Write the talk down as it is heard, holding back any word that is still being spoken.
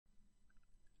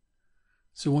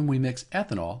So when we mix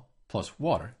ethanol plus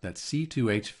water, that's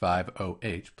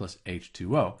C2H5OH plus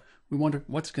H2O, we wonder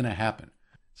what's going to happen.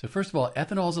 So first of all,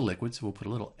 ethanol is a liquid, so we'll put a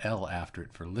little L after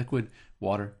it for liquid.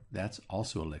 Water, that's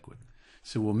also a liquid.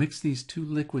 So we'll mix these two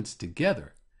liquids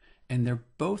together, and they're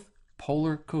both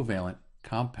polar covalent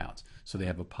compounds. So they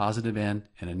have a positive end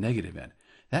and a negative end.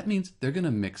 That means they're going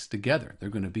to mix together. They're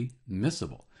going to be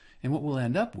miscible. And what we'll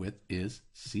end up with is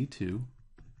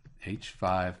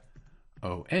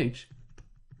C2H5OH,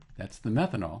 that's the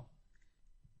methanol,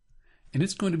 and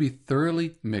it's going to be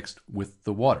thoroughly mixed with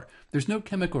the water. There's no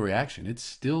chemical reaction. It's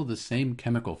still the same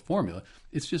chemical formula.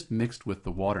 It's just mixed with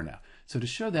the water now. So to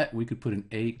show that, we could put an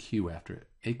AQ after it.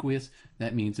 Aqueous,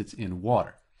 that means it's in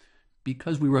water.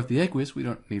 Because we wrote the aqueous, we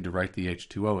don't need to write the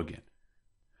H2O again.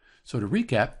 So to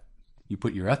recap, you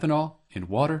put your ethanol in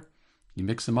water, you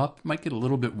mix them up, it might get a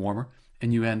little bit warmer,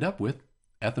 and you end up with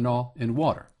ethanol in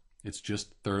water. It's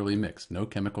just thoroughly mixed, no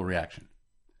chemical reaction.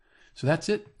 So that's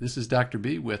it. This is Dr.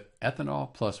 B with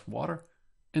ethanol plus water,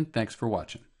 and thanks for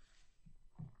watching.